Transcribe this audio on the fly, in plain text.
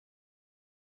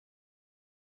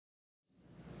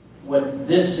what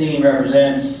this scene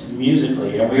represents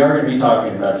musically, and we are going to be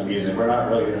talking about the music, we're not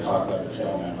really going to talk about the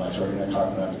film that much, we're going to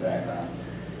talk about the background.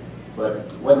 But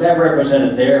what that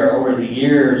represented there over the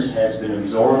years has been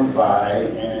absorbed by,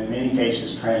 and in many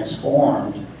cases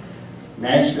transformed,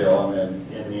 Nashville in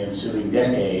the ensuing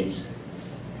decades.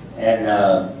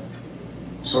 And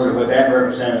sort of what that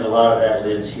represented, a lot of that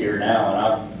lives here now. And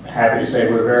I'm happy to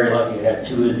say we're very lucky to have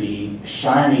two of the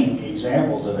shining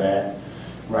examples of that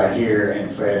right here in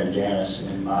Fred and Janis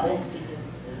in my.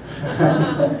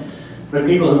 But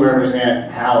people who represent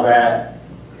how that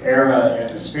era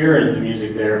and the spirit of the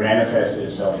music there manifested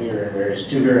itself here in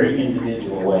two very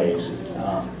individual ways.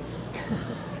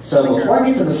 So before I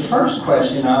get to the first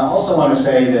question, I also want to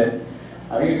say that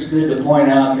I think it's good to point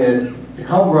out that the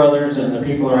Koch brothers and the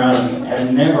people around them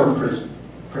have never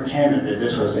pretended that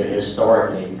this was a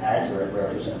historically accurate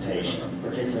representation,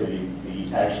 particularly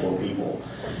the actual people.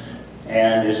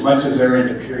 And as much as they're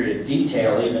into period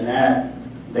detail, even that,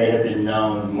 they have been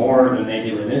known more than they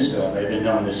do in this film. They've been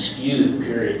known to skew the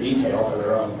period detail for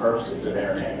their own purposes of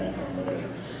entertainment or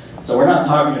whatever. So we're not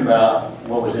talking about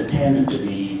what was intended to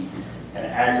be an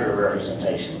accurate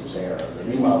representation of this era. But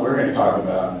meanwhile, we're going to talk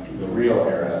about the real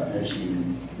era as you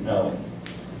know it.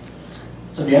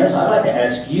 So Janis, I'd like to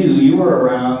ask you, you were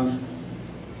around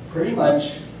pretty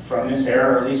much from this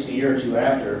era, or at least a year or two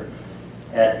after,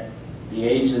 at the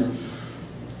age of...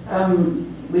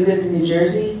 We lived in New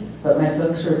Jersey, but my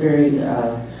folks were very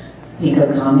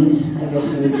eco-commies, I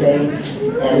guess you would say.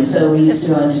 And so we used to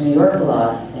go into New York a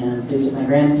lot and visit my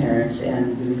grandparents,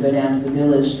 and we would go down to the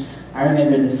village. I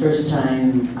remember the first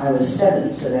time I was 7,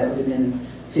 so that would have been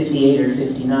 58 or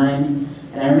 59.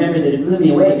 And I remember that it blew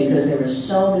me away because there were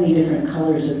so many different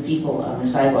colors of people on the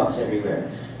sidewalks everywhere.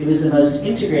 It was the most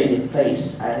integrated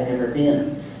place I had ever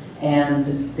been.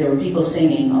 And there were people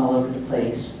singing all over the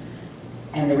place.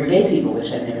 And there were gay people, which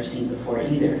I'd never seen before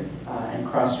either, and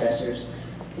cross-dressers.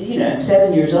 You know, at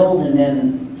 7 years old, and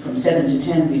then from 7 to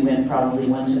 10, we went probably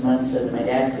once a month so that my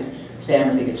dad could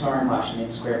stand with the guitar in Washington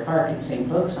Square Park and sing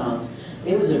folk songs.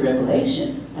 It was a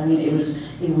revelation. I mean, it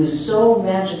was so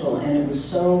magical, and it was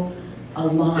so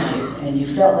alive, and you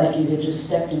felt like you had just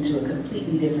stepped into a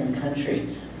completely different country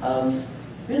of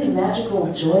really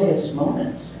magical, joyous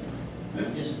moments.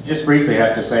 Just briefly, I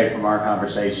have to say from our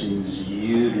conversations,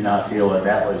 you do not feel that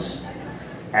that was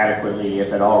adequately,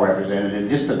 if at all, represented in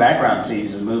just the background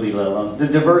scenes of the movie, let alone the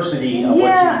diversity of what you do.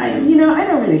 Yeah, you know, I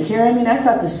don't really care. I mean, I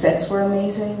thought the sets were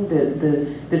amazing.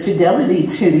 The fidelity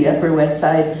to the Upper West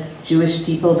Side Jewish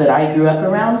people that I grew up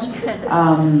around.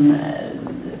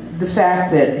 The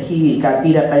fact that he got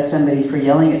beat up by somebody for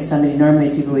yelling at somebody,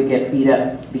 normally people would get beat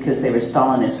up because they were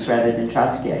Stalinists rather than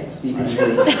Trotskyites. You didn't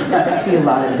really see a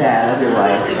lot of that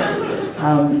otherwise.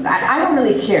 I don't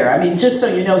really care. I mean, just so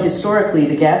you know, historically,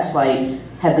 the Gaslight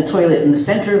had the toilet in the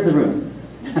center of the room.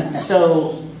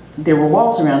 So there were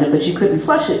walls around it, but you couldn't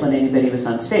flush it when anybody was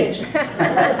on stage.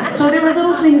 So there were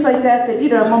little things like that that, you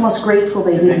know, I'm almost grateful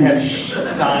they didn't. They have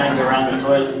signs around the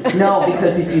toilet? No,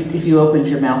 because if you opened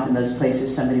your mouth in those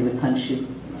places, somebody would punch you.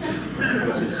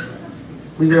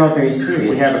 We were all very serious.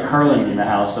 We have a curling in the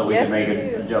house, so we can make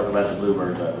a joke about the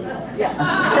bluebird.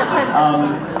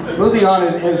 Yeah. Moving on,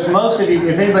 as most of you,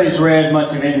 if anybody's read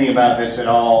much of anything about this at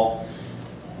all,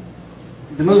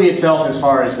 the movie itself, as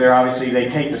far as obviously they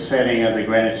take the setting of the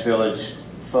Greenwich Village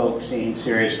folk scene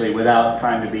seriously without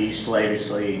trying to be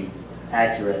slavishly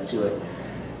accurate to it.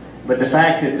 But the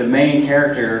fact that the main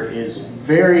character is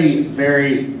very,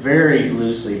 very, very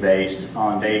loosely based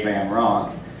on Dave Van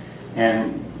Ronk,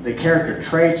 and the character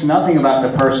traits, nothing about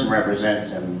the person represents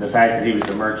him. The fact that he was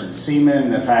a merchant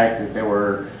seaman, the fact that there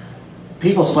were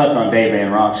people slept on Dave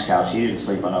Van Ronk's couch. He didn't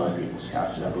sleep on other people's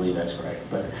couches. I believe that's correct.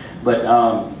 But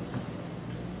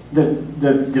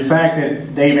the fact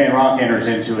that Dave Van Ronk enters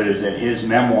into it is that his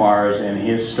memoirs and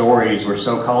his stories were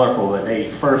so colorful that they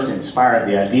first inspired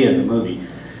the idea of the movie.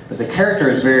 But the character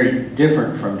is very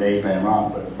different from Dave Van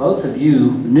Ronk. But both of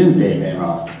you knew Dave Van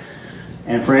Ronk.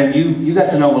 And Fred, you got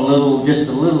to know just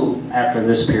a little after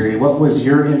this period. What was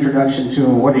your introduction to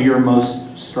him? What are your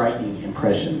most striking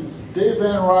impressions? Dave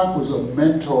Van Ronk was a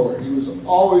mentor. He was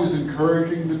always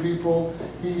encouraging the people.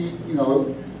 He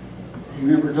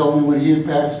never told me when he and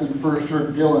Paxton first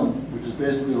heard Dylan, which is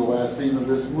basically the last scene of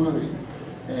this movie.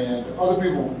 And other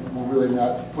people were really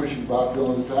not pushing Bob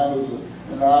Dylan at the time. It was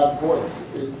an odd voice.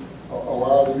 A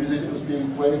lot of the music that was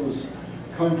being played was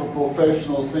coming from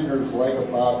professional singers like a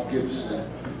Bob Gibson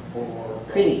or...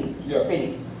 Pretty. Yeah.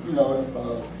 Pretty. You know,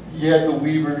 you had the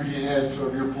Weavers, you had sort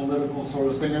of your political sort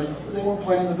of singers, but they weren't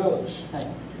playing the Village. Right.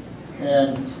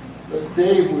 And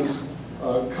Dave was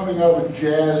coming out of a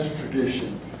jazz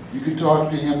tradition You can talk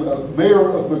to him. Mayor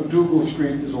of McDougal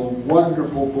Street is a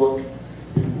wonderful book.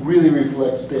 It really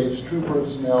reflects Dave's true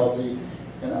personality,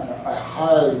 and I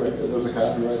highly recommend. There's a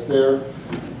copy right there.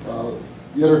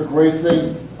 The other great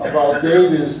thing about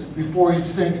Dave is before he'd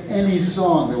sing any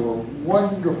song, there were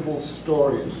wonderful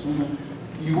stories.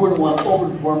 You wouldn't want to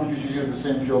open for him because you hear the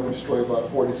same joke and story about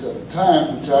 47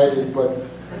 times, which I did, but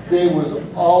Dave was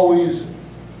always,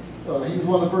 he was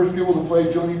one of the first people to play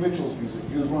Joni Mitchell's music.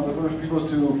 He was one of the first people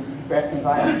to,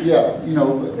 yeah, you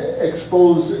know,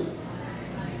 expose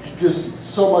just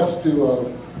so much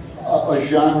to a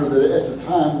genre that at the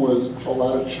time was a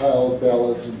lot of child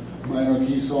ballads and minor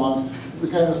key songs. The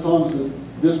kind of songs that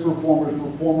this performer is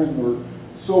performing were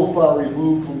so far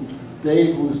removed from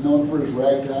Dave, who was known for his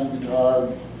ragtime guitar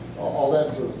and all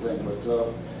that sort of thing. But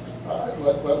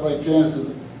like Janis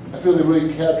says, I feel they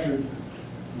really captured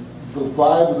the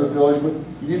vibe of the village. But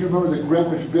you need to remember that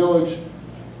Greenwich Village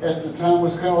at the time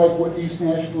was kind of like what East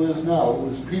Nashville is now. It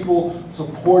was people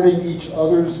supporting each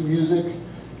other's music,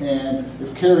 and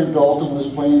if Karen Dalton was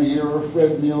playing here or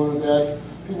Fred Neal or that,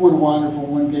 people would wander from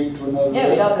one gate to another. Yeah,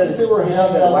 we'd all go to they were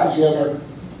hanging out together.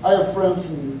 I have friends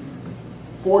from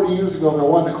 40 years ago. If I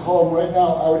wanted to call them right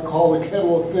now, I would call the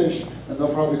Kettle of Fish, and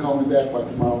they'll probably call me back by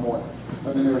tomorrow morning.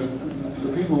 I mean,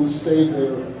 the people who stayed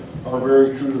there are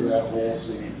very true to that whole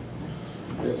scene.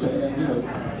 And, you know.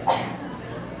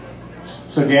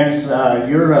 So, Janis,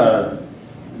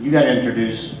 you got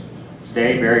introduced to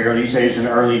Dave very early. You say he's an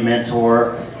early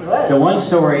mentor. He was. The one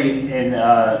story in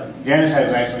Janis has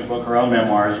actually a book, her own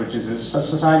memoirs, which is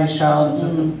Society's Child.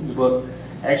 Is the book.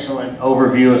 Excellent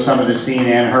overview of some of the scene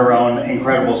and her own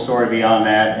incredible story beyond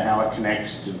that, and how it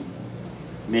connects to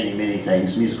many, many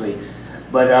things musically.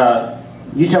 But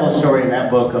you tell a story in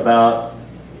that book about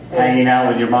hanging out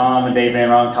with your mom and Dave Van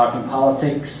Ronk talking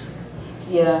politics.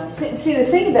 Yeah. See, the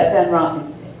thing about Van Ronk,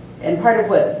 and part of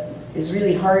what is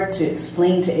really hard to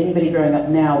explain to anybody growing up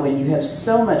now when you have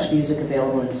so much music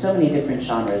available in so many different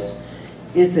genres,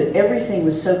 is that everything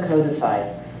was so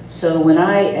codified. So when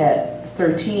I, at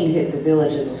 13, hit the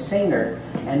village as a singer,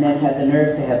 and then had the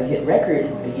nerve to have a hit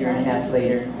record a year and a half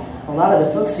later, a lot of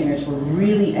the folk singers were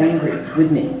really angry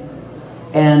with me.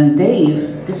 And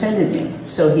Dave defended me.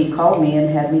 So he called me and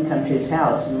had me come to his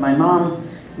house. And my mom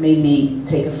made me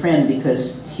take a friend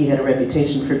because he had a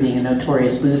reputation for being a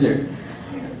notorious boozer.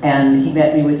 And he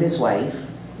met me with his wife,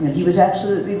 and he was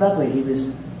absolutely lovely. He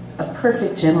was a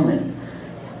perfect gentleman.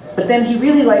 But then he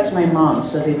really liked my mom,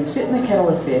 so they would sit in the Kettle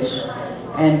of Fish,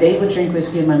 and Dave would drink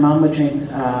whiskey and my mom would drink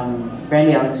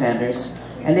Brandy Alexander's,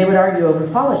 and they would argue over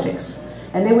politics.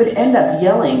 And they would end up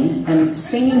yelling and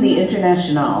singing the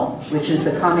Internationale, which is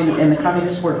the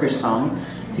Communist Workers' Song,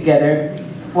 together,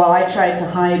 while I tried to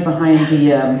hide behind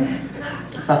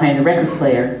the record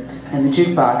player and the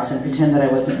jukebox and pretend that I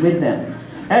wasn't with them.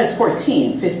 I was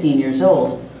 14, 15 years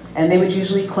old. And they would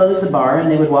usually close the bar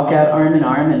and they would walk out arm in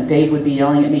arm, and Dave would be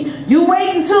yelling at me, "You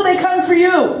wait until they come for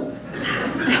you!"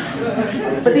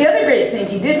 But the other great thing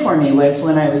he did for me was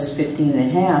when I was 15 and a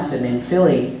half and in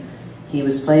Philly, he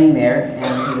was playing there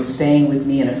and he was staying with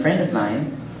me and a friend of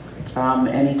mine,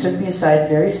 and he took me aside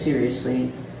very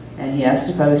seriously and he asked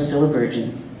if I was still a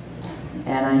virgin.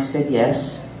 And I said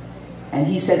yes. And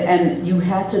he said, and you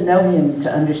had to know him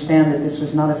to understand that this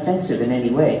was not offensive in any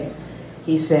way.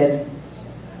 He said,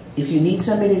 "If you need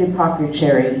somebody to pop your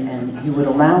cherry and you would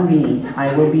allow me,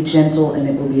 I will be gentle and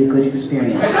it will be a good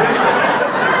experience."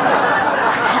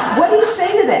 What do you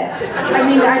say to that? I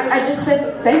mean, I just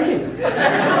said, thank you.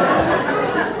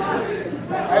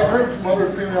 I've heard from other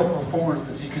female performers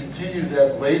that he continued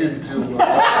that late into, you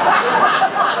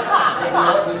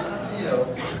know.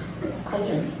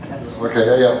 Okay,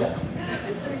 yeah.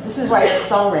 This is why you're a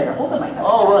songwriter. Hold on, my God.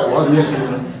 All right, well,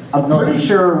 I'm pretty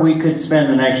sure we could spend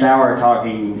the next hour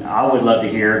talking. I would love to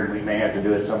hear, we may have to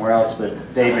do it somewhere else,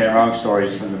 but Dave Van Ronk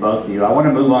stories from the both of you. I want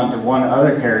to move on to one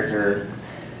other character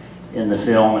in the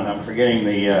film, and I'm forgetting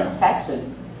the...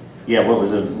 Paxton. Yeah, what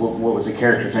was the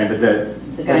character's name? But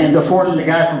the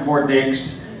guy from Fort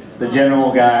Dix, the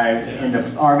general guy in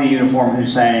the army uniform who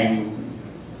sang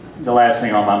The Last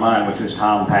Thing on My Mind, which was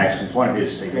Tom Paxton's, one of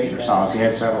his signature songs. He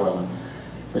had several of them.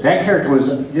 But that character was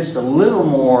just a little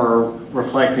more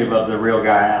reflective of the real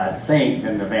guy, I think,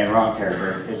 than the Van Ronk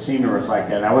character. It seemed to reflect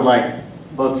that. And I would like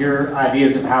both your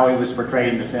ideas of how he was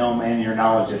portrayed in the film and your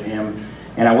knowledge of him.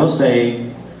 And I will say,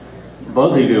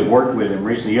 both of you have worked with him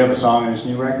recently. You have a song on his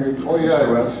new record? Oh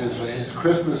yeah, his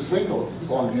Christmas single is a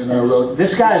song you know wrote.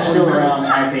 This guy's still around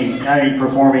acting, I mean,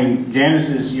 performing. Janis,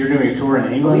 you're doing a tour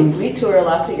in England? We tour a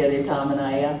lot together, Tom and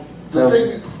I, yeah. The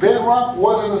thing, Van Ronk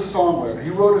wasn't a songwriter. He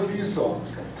wrote a few songs.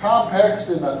 Tom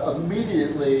Paxton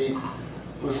immediately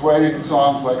was writing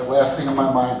songs like Last Thing on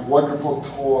My Mind, Wonderful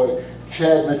Toy,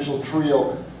 Chad Mitchell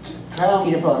Trio. Tom,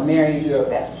 Peter Paul and Mary, yeah,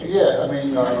 bastard. Yeah, I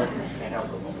mean, Can't help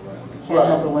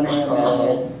but wonder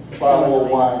Bottle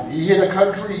of Wine. He hit a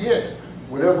country hit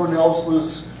when everyone else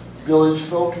was village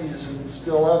folkies and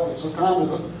still out there. So Tom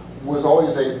was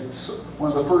always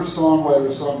one of the first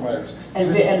songwriters. And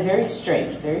very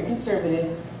straight, very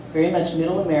conservative, very much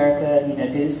middle America, you know,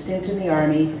 did a stint in the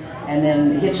army, and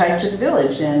then hitchhiked to the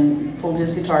village and pulled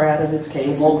his guitar out of its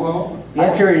case. From Oklahoma? Yeah.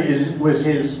 I'm curious, was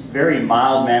his very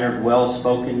mild-mannered,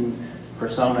 well-spoken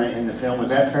persona in the film, was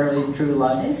that fairly true to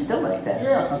life? He's still like that.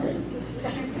 Yeah. Okay.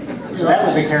 So that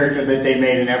was a character that they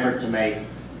made an effort to make,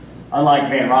 unlike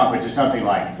Van Ronk, which is nothing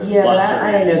like the Yeah, but bluster.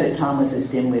 I don't know that Tom was as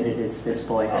dim-witted as this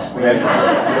boy.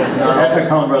 That's a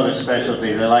Coen Brothers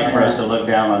specialty. They like for us to look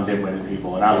down on dim-witted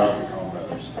people, and I love the Coen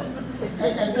Brothers.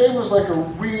 And Dave was like a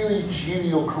really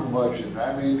genial curmudgeon.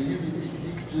 I mean, he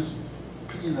could just,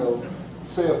 you know,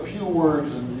 say a few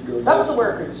words and you go, Up the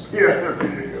workers. Yeah,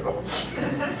 there you go.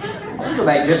 I want to go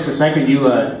back just a second.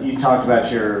 You talked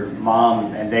about your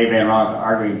mom and Dave Van Ronk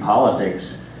arguing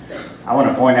politics. I want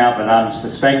to point out that I'm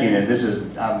suspecting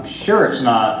that I'm sure it's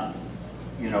not,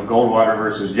 you know, Goldwater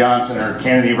versus Johnson or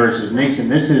Kennedy versus Nixon.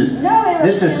 This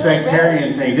is sectarian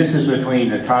thing. This is between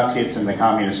the Trotskyists and the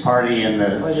Communist Party and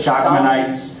the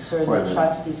Shockmanites. Or the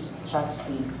Trotsky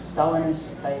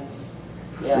Stalinists.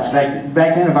 Yeah. It's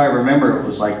back then, if I remember, it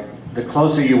was like the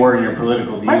closer you were in your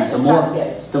political views,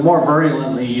 the more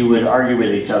virulently you would argue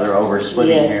with each other over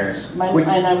splitting hairs.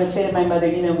 And I would say to my mother,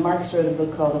 you know, Marx wrote a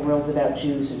book called The World Without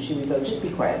Jews, and she would go, just be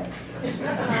quiet.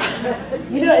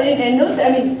 You know, and those,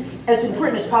 I mean, as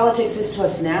important as politics is to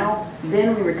us now,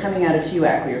 then we were coming out of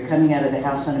FUAC. We were coming out of the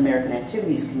House Un-American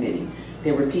Activities Committee.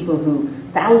 There were people who,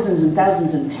 thousands and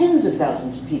thousands and tens of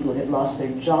thousands of people had lost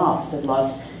their jobs, had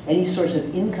lost any source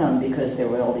of income because there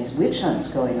were all these witch hunts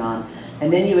going on.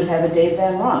 And then you would have a Dave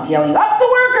Van Ronk yelling, "Up the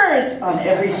workers!" on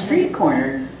every street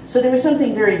corner. So there was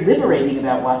something very liberating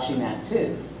about watching that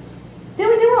too. There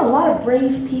were a lot of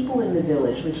brave people in the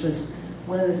village, which was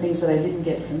one of the things that I didn't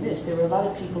get from this. There were a lot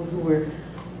of people who were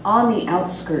on the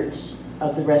outskirts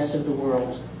of the rest of the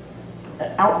world,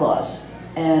 outlaws.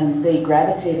 And they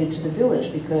gravitated to the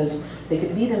village because they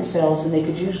could be themselves and they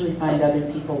could usually find other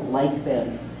people like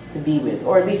them to be with,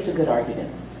 or at least a good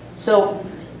argument. So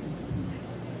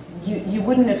you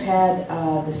wouldn't have had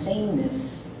the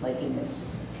sameness like in this.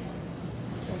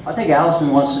 I think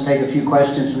Allison wants to take a few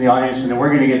questions from the audience, and then we're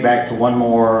going to get back to one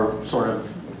more sort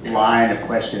of line of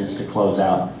questions to close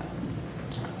out.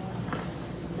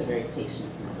 It's a very patient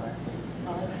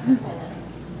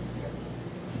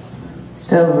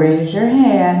So raise your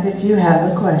hand if you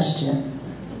have a question.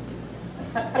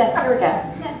 Yes, here we go.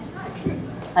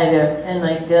 Hi there. And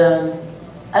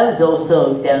I was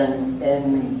also down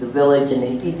in the village, in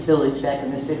the East Village back in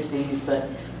the 60s, but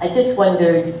I just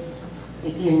wondered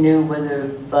if you knew whether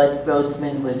Bud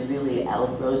Grossman was really Al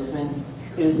Grossman.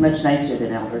 He was much nicer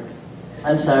than Albert.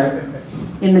 I'm sorry?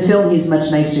 In the film, he's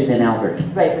much nicer than Albert.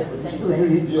 Right, but was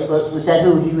that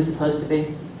who he was supposed to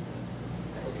be?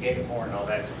 The Gate of Horn, all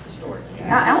that story.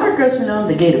 Albert Grossman owned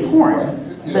the Gate of Horn,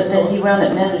 but then he wound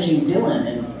up managing Dylan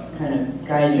and kind of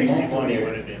guiding that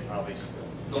career.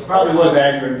 It probably was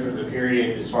accurate for the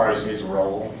period as far as his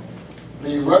role.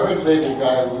 The record label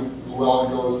guy who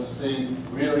Ellen goes to see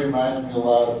really reminds me a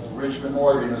lot of the Richmond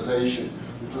Organization,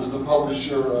 which was the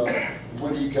publisher of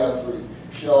Woody Guthrie,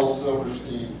 Shel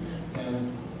Silverstein,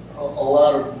 and a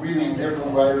lot of really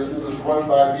different writers. It was run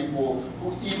by people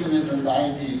who even in the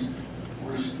 90s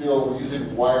were still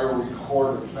using wire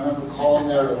recorders. I remember calling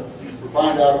there to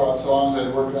find out about songs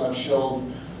I'd worked on. Shel,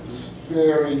 this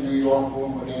very New York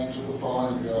woman, would answer the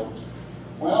phone and go,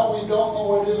 "Well, we don't know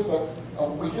what it is, but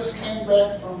we just came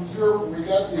back from Europe. We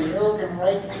got the American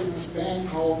rights to this band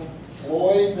called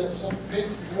Floyd, that's some Pink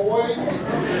Floyd."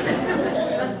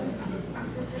 And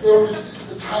there was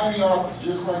a tiny office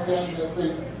just like that, that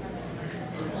thing,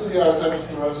 completely out of touch with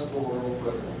the rest of the world,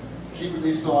 but keeping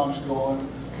these songs going.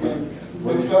 And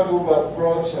when we talk a little about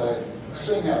Broadside,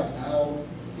 Sing Out, and how,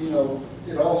 you know,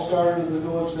 it all started in the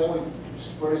village, then went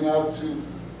spreading out to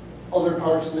other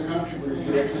parts of the country where you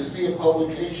could actually see a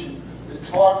publication that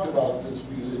talked about this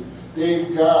music.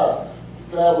 Dave Garr,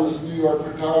 fabulous New York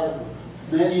photographer.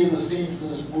 Many of the scenes in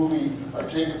this movie are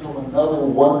taken from another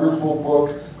wonderful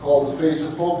book called The Face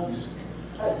of Folk Music.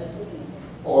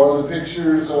 Or the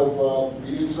pictures of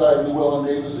the Inside Llewyn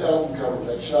Davis album cover,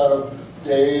 that shot of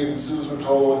Dave and Susan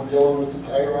Rotolo and Dylan with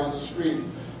the tiger on the street.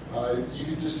 You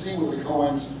can just see where the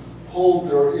Coens pulled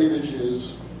their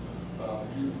images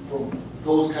from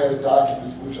those kind of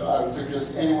documents, which I would suggest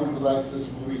anyone who likes this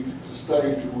movie to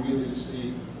study to really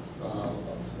see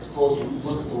closer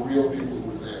look at the real people who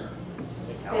were there.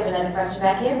 We have another question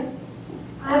back here.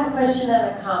 I have a question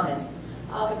and a comment.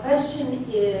 The question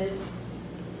is,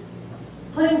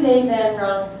 putting Dave Van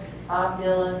Ronk, Bob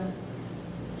Dylan,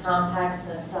 Tom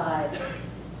Paxton aside,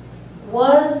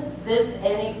 was this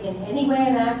in any way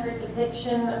an accurate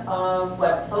depiction of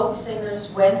what folk singers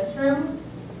went through,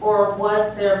 or were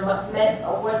there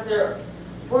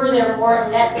more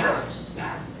networks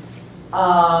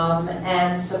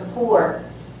and support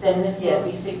than this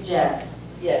movie suggests?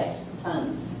 Yes,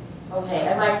 tons. Okay,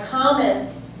 and my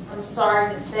comment, I'm sorry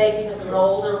to say because I'm an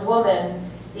older woman,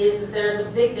 is that there's a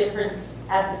big difference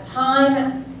at the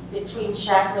time between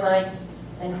Shackmanites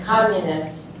and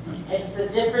communists. It's the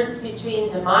difference between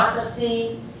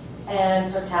democracy and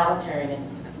totalitarianism.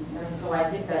 And so I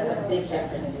think that's a big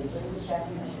difference.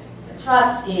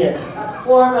 Trotskyism, a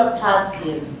form of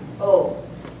Trotskyism. Oh.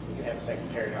 You can have a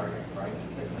secondary argument, right?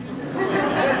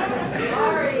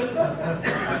 Sorry.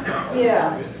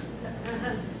 Yeah.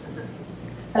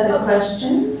 Other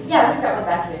questions? Yeah, we've got one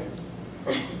back here.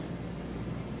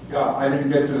 Yeah, I didn't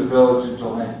get to the village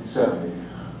until 1970,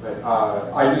 but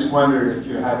I just wondered if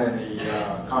you had any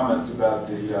comments about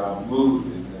the mood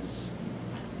in this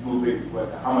movie,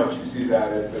 how much you see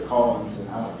that as the Coens and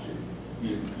how much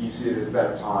you see it as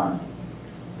that time.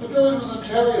 The village was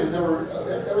Italian.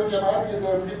 Every time I'd get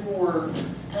there, people were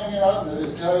hanging out in the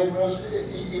Italian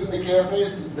restaurants, even the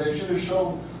cafes. They should have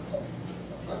shown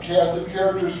a cast of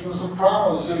characters from The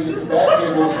Sopranos sitting at the back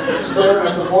tables, staring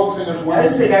at the folk singers.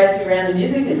 Those are the guys who ran the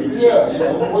music industry. Yeah, you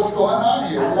know, what's going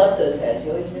on here? I love those guys.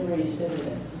 You always knew where you stood with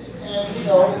them. And, you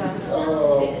know,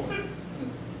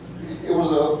 it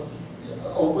was a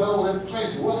well-lit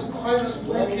place. It wasn't quite as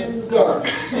black in the dark.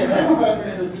 You know, I mean,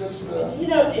 it just... You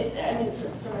know, I mean,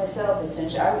 for myself,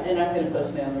 essentially, and I'm going to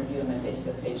post my own review on my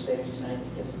Facebook page later tonight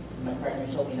because my partner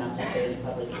told me not to say it in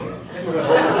public here.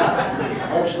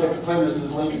 I'd just like to play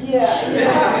Mrs. Lincoln.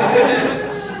 Yeah.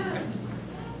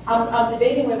 I'm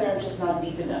debating whether I'm just not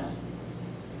deep enough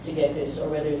to get this or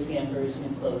whether it's the Emperor's New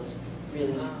Clothes,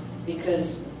 really.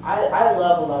 Because I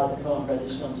love a lot of the Coen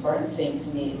Brothers films. Barton Fink, to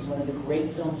me, is one of the great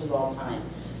films of all time.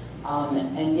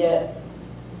 And yet,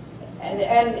 and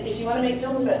if you want to make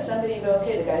films about somebody and go,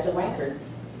 okay, the guy's a wanker,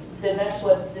 then that's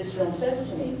what this film says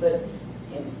to me. But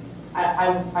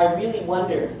I really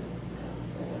wonder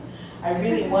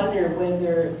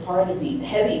whether part of the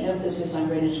heavy emphasis on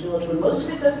Greenwich Village, when most of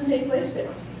it doesn't take place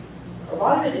there, a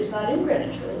lot of it is not in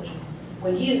Greenwich Village,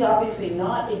 when he is obviously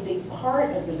not a big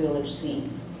part of the village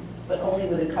scene, but only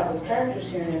with a couple of characters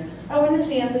here and there. I wonder if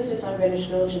the emphasis on Greenwich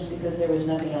Village is because there was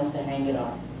nothing else to hang it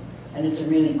on. And it's a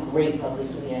really great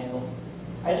publicity angle.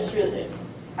 I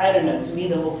don't know, to me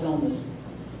the whole film was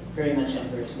very much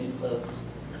Emperor's New Clothes.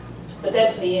 But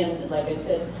that's me, and like I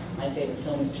said, my favorite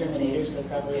film is Terminator, so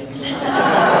probably I'm just... We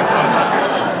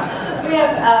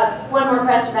have one more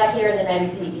question back here, and then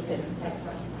maybe Pete, you could text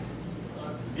one.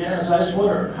 Janis, I just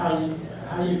wonder how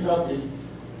you felt it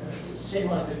seemed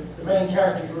like the main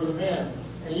characters were the men,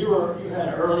 and you had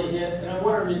an early hit, and I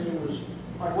wondered if it was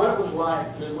like what it was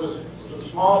like. Was it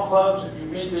small clubs that you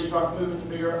immediately start moving to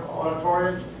bigger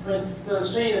auditoriums? I mean, the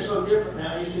scene is so different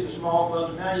now. You see the small clubs,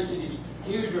 and now you see these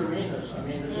huge arenas. I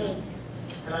mean,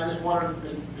 and I just wondered,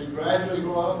 did it gradually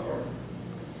grow up, or?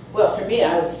 Well, for me,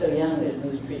 I was so young that it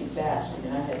moved pretty fast. I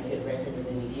mean, I had to hit a record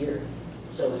within a year,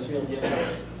 so it was real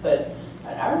different. But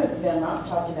I remember Van Ronk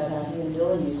talking about how he and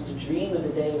Dylan used to dream of a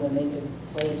day when they could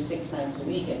play 6 nights a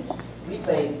week. And we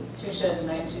played 2 shows a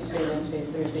night, Tuesday, Wednesday,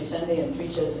 Thursday, Sunday, and 3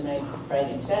 shows a night,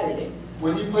 Friday and Saturday.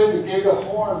 When you played the Gate of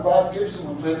Horn, Bob Gibson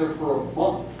would play there for a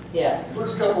month. Yeah.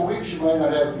 First couple of weeks, you might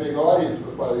not have a big audience,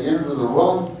 but by the end of the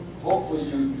run, hopefully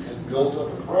you had built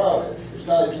up a crowd. It's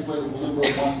not like you play the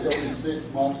Bluebird once every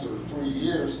 6 months or 3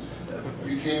 years.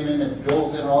 You came in and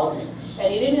built an audience.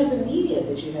 And you didn't have the media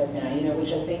that you have now, you know,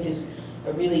 which I think is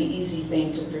a really easy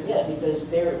thing to forget,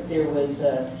 because there was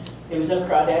no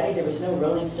Crawdaddy, there was no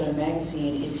Rolling Stone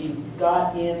magazine. If you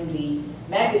got in the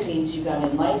magazines, you got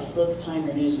in Life, Look, Time,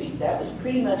 or Newsweek. That was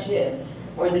pretty much it,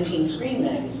 or the Teen Screen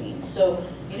magazines. So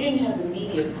you didn't have the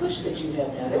media push that you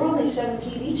have now. There were only 7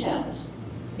 TV channels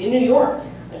in New York.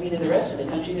 I mean, in the rest of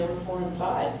the country, there were 4 and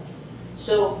 5.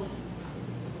 So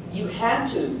you had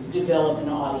to develop an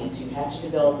audience. You had to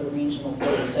develop a regional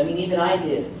base. I mean, even I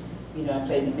did. You know, I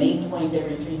played the Main Point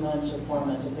every 3 months or 4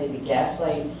 months. I played the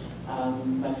Gaslight.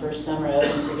 My first summer, I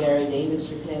opened for Gary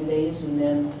Davis for 10 days, and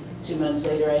then 2 months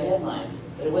later, I headlined.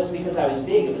 But it wasn't because I was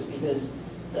big. It was because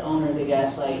the owner of the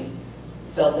Gaslight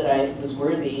felt that I was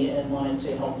worthy and wanted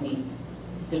to help me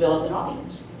develop an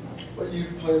audience. But you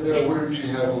played there, wouldn't you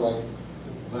have like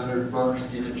Leonard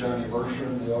Bernstein and Johnny Mercer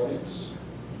in the audience?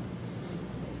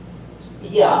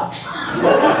 Yeah.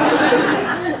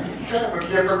 Kind of a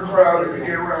different crowd if you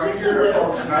get around Just a here. little.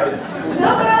 It's nice.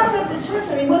 No, but also the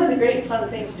tourists. I mean, one of the great fun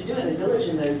things to do in the village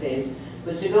in those days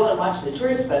was to go and watch the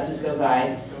tourist buses go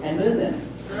by and moon them,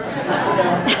 you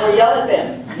know, or yell at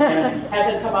them, and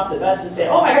have them come off the bus and say,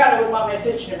 "Oh my God, I wouldn't want my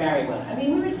sister to marry one." I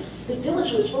mean, the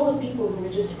village was full of people who were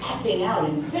just acting out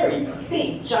in very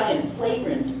big, giant,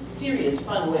 flagrant, serious,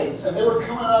 fun ways. And they were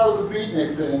coming out of the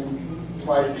beatnik thing.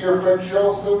 My dear friend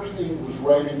Cheryl Silverstein was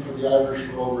writing for the Irish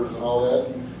Rovers and all that,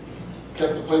 and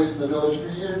kept a place in the village for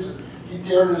years. And he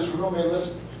dared his roommate,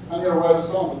 I'm going to write a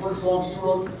song. The first song he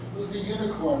wrote was the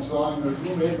Unicorn song, and his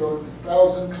roommate wrote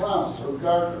 1,000 Clowns, or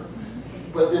Gardner.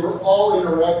 But they were all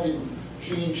interacting with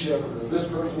Gene Shepherd, or this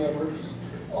person, that person,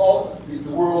 all the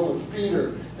world of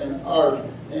theater and art.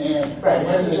 And Right, it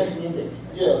wasn't just music.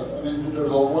 Yeah, I mean, there's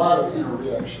a lot of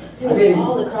interaction.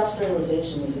 All the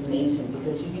cross-fertilization was amazing,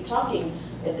 because you'd be talking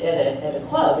at a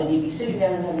club, and you'd be sitting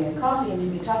down and having a coffee, and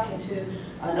you'd be talking to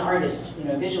an artist, you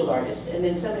know, a visual artist, and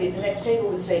then somebody at the next table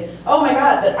would say, "Oh my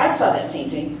God, but I saw that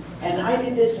painting, and I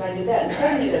did this and I did that," and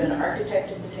suddenly you'd have an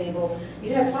architect at the table.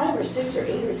 You'd have 5 or 6 or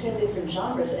 8 or 10 different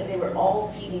genres, and they were all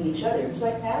feeding each other. It was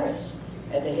like Paris,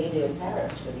 at the heyday of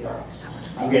Paris for the arts.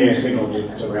 I'm getting a signal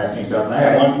to wrap things up. And I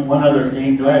have one other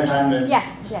theme. Do I have time to? Yeah,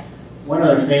 yeah. One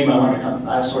other theme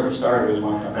I sort of started with, I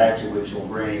want to come back to, which will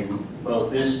bring both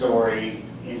this story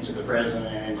into the present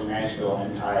and into Nashville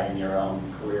and tie in your own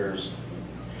careers.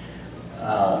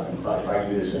 If I can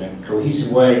do this in a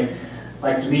cohesive way.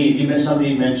 Like to me,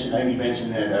 somebody mentioned, I think you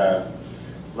mentioned that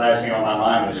Last Thing on My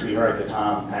Mind, which we heard the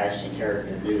Tom Paxton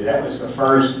character do. That was the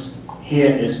first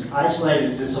hit, as isolated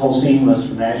as this whole scene was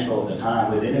from Nashville at the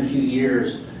time. Within a few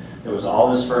years, there was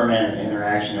all this ferment and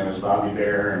interaction. There was Bobby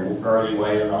Bear and Early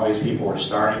Way, and all these people were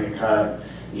starting to cut.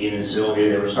 Ian and Sylvia,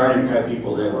 they were starting to cut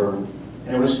people that were, and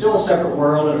it was still a separate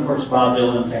world. And of course, Bob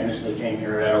Dylan famously came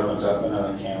here. That opens up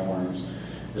another can of worms.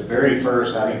 The very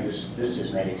first, I think this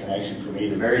just made a connection for me.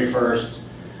 The very first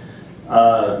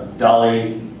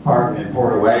Dolly Parton and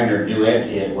Porter Wagoner duet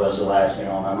hit was The Last Thing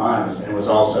on My Mind, and it was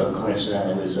also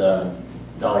coincidentally was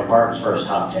Dolly Parton's first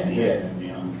top 10 hit.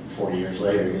 And 40 years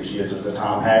later, here she is with the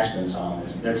Tom Paxton song.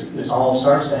 This all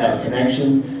starts to have a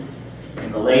connection.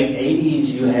 In the late 80s,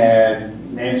 you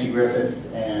had Nancy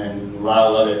Griffith and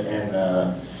Lyle Lovett and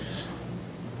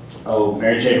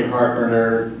Mary J.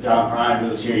 Carpenter, John Prine,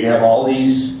 who's here. You have all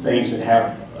these things that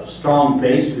have a strong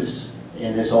basis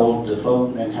in this old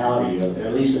folk mentality,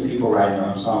 at least the people writing their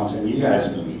own songs, and you guys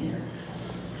are moving here.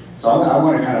 So I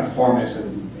want to kind of form this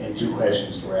in 2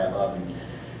 questions to wrap up. And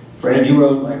Fred, you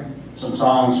wrote like some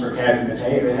songs for Kathy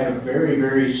Mattea that had a very,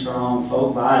 very strong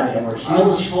folk vibe, and were huge. I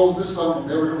was told this song,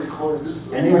 they were going to record this.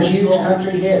 And they were huge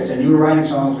country hits, and you were writing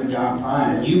songs with John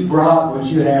Prine, and you brought what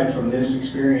you had from this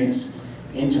experience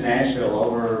into Nashville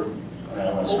over, I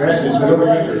don't want to stress this, but over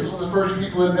years. Some of the first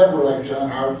people that met were like John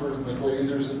Hartford and the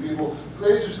Glazers and people.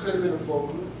 Glazers could have been a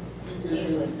folk group.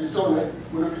 And so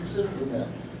would have considered them that.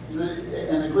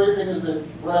 And the great thing is that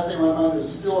Last Thing on My Mind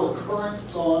is still a current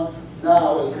song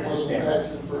now as it was when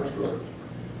Paxton first wrote it.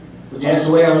 But that's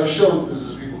the way I was show this,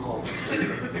 as people call it.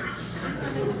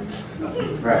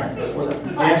 Right. Well,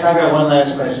 Janis, I've got one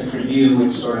last question for you,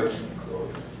 which sort of...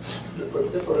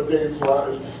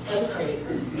 That's great.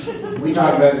 We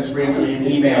talked about this briefly in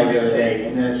email the other day.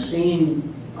 In the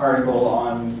scene article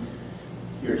on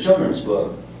your children's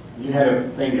book, you had a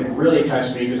thing that really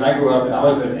touched me, because I grew up, I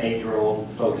was an 8-year-old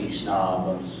folky snob.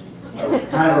 I was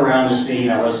kind of around the scene.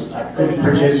 I couldn't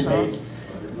participate,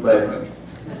 but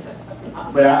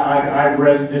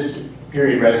this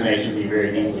period resonates with me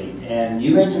very deeply. And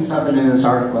you mentioned something in this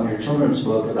article in your children's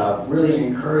book about really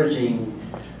encouraging,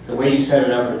 the way you set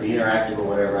it up, or the interactive or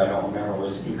whatever, I don't remember,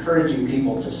 was encouraging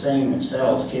people to sing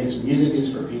themselves. Kids, music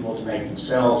is for people to make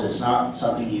themselves. It's not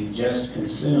something you just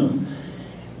consume.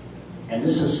 And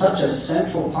this is such a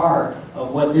central part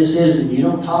of what this is, and you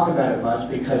don't talk about it much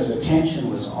because the tension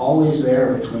was always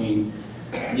there between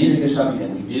music is something that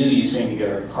we do, you sing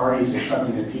together at parties, it's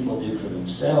something that people do for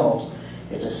themselves.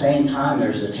 At the same time,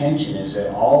 there's a tension is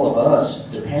that all of us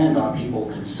depend on people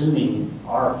consuming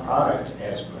our product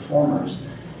as performers.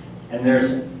 And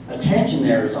there's a tension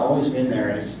there, it's always been there,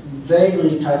 and it's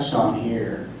vaguely touched on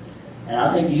here. And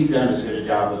I think you've done as good a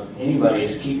job of anybody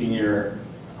as keeping your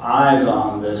eyes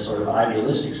on the sort of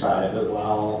idealistic side of it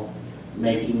while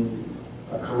making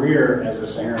a career as a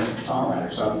singer and songwriter.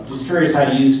 So I'm just curious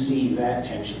how you see that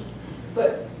tension.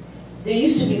 But there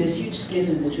used to be this huge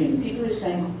schism between the people who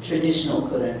sang traditional,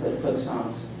 quote-unquote, folk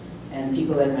songs and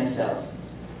people like myself.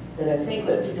 But I think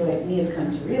what people like me have come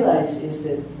to realize is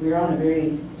that we're on a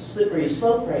very slippery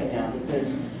slope right now,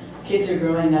 because kids are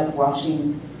growing up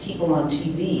watching people on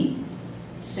TV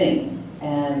sing,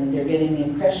 and they're getting the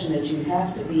impression that you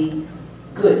have to be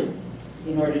good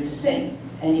in order to sing,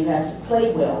 and you have to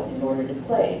play well in order to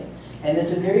play. And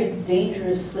it's a very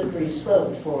dangerous, slippery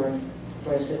slope for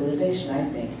a civilization, I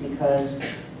think, because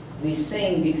we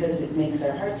sing because it makes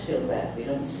our hearts feel glad. We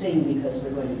don't sing because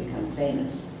we're going to become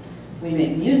famous. We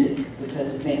make music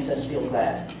because it makes us feel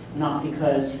glad, not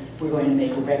because we're going to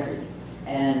make a record.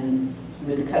 And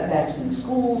with the cutbacks in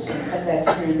schools and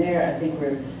cutbacks here and there, I think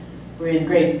we're in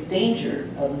great danger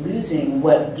of losing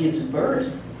what gives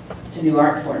birth to new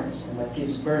art forms and what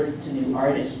gives birth to new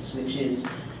artists, which is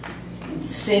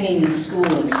singing in school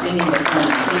and singing at home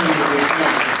and singing with your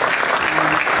friends.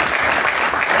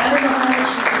 I don't know how much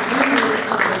you can do really to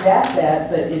combat that,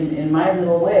 but in my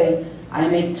little way, I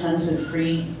make tons of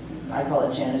free, I call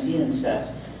it Janis Ian stuff,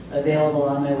 available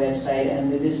on my website.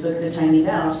 And with this book, The Tiny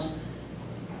Mouse,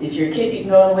 if you're a kid, you can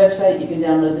go on the website, you can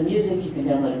download the music, you can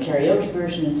download a karaoke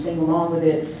version and sing along with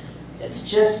it. It's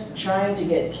just trying to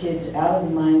get kids out of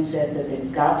the mindset that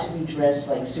they've got to be dressed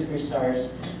like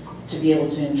superstars to be able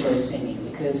to enjoy singing,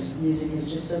 because music is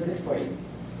just so good for you.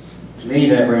 To me,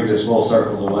 that brings us full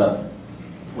circle to what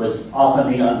was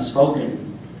often the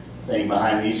unspoken thing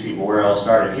behind these people, where it all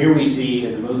started. Here we see,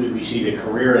 in the movie, we see the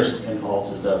careerist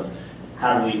impulses of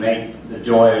how do we make the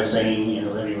joy of singing in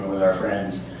the living room with our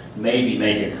friends, maybe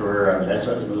make a career of it. That's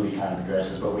what the movie kind of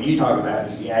addresses. But what you talk about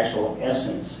is the actual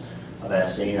essence of that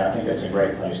scene. I think that's a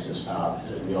great place to stop. Is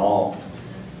that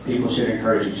people should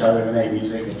encourage each other to make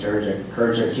music,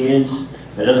 encourage their kids.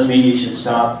 That doesn't mean you should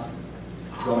stop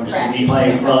going to CD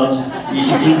playing clubs. You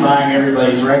should keep buying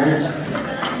everybody's records.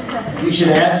 You should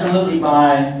absolutely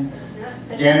buy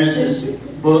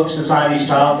Janis's book, Society's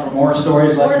Child, for more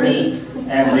stories like this.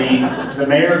 And the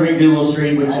Mayor of McDougal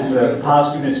Street, which is a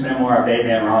posthumous memoir of Dave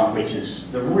Van Ronk, which is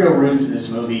the real roots of this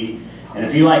movie. And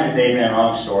if you like the Dave Van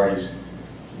Ronk stories,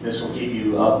 this will keep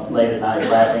you up late at night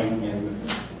laughing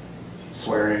and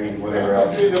swearing and whatever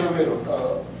else. I've never made a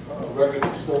record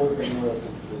that still would be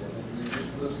interesting today. I mean, you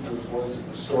just listen to his voice and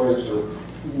the stories are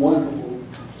wonderful,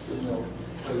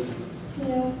 place to,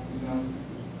 yeah.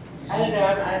 I don't know,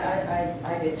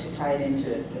 I get too tied into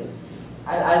it.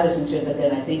 I listen to it, but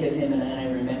then I think of him and then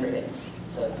I remember it.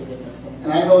 So it's a different thing.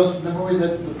 And I noticed in the movie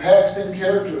that the Paxton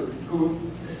character, who,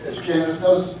 as Janis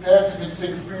knows, Paxton can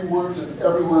sing 3 words and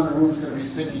everyone in the room is going to be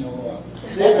singing along.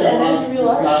 That's real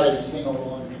art. Not a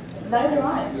sing-along. Neither am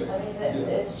I. I mean,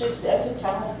 it's just, that's a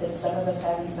talent that some of us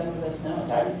have and some of us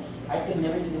don't. I could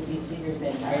never do the Pete Seeger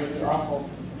thing. I would be awful.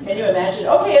 Can you imagine?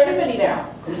 Okay, everybody now.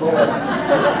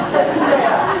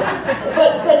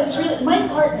 But it's really, my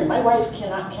partner, my wife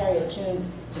cannot carry a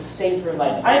tune to save her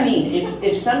life. I mean,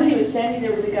 if somebody was standing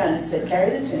there with a gun and said,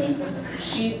 carry the tune,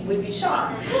 she would be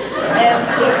shot. And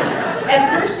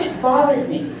at first it bothered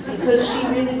me because she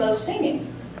really loves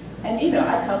singing. And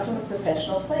I come from a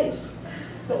professional place.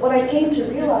 But what I came to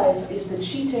realize is that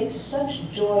she takes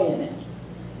such joy in it,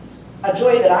 a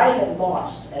joy that I had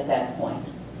lost at that point.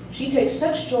 She takes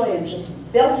such joy in just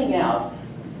belting out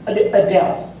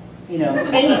Adele,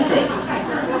 anything.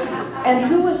 And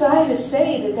who was I to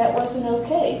say that that wasn't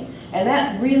okay? And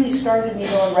that really started me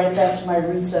going right back to my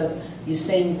roots of you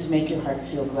sing to make your heart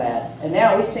feel glad. And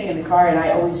now we sing in the car and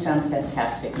I always sound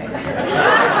fantastic next to her.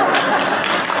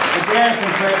 Janis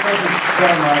and Fred, thank you so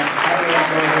much. I really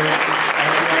enjoyed it.